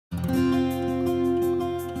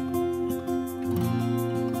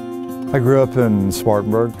I grew up in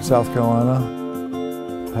Spartanburg, South Carolina.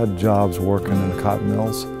 Had jobs working in the cotton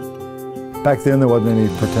mills. Back then there wasn't any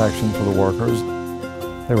protection for the workers.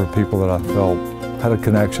 There were people that I felt had a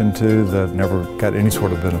connection to that never got any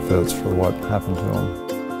sort of benefits for what happened to them.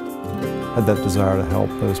 Had that desire to help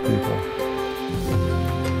those people.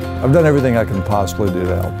 I've done everything I can possibly do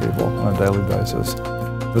to help people on a daily basis.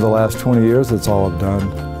 For the last 20 years, that's all I've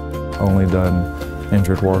done. Only done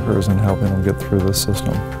injured workers and helping them get through this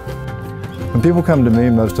system. When people come to me,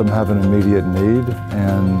 most of them have an immediate need,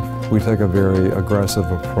 and we take a very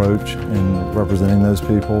aggressive approach in representing those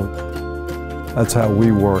people. That's how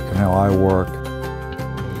we work and how I work.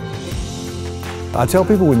 I tell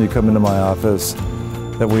people when you come into my office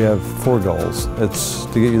that we have 4 goals. It's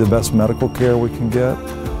to get you the best medical care we can get,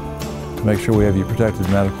 to make sure we have you protected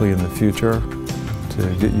medically in the future,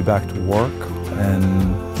 to get you back to work and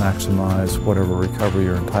maximize whatever recovery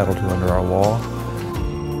you're entitled to under our law.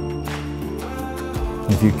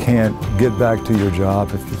 If you can't get back to your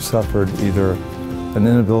job, if you've suffered either an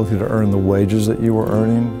inability to earn the wages that you were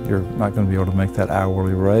earning, you're not going to be able to make that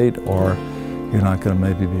hourly rate, or you're not going to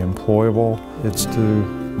maybe be employable. It's to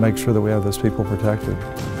make sure that we have those people protected.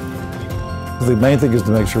 The main thing is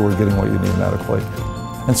to make sure we're getting what you need medically.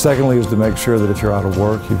 And secondly is to make sure that if you're out of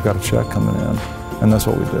work, you've got a check coming in. And that's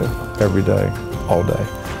what we do every day, all day.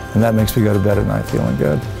 And that makes me go to bed at night feeling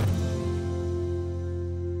good.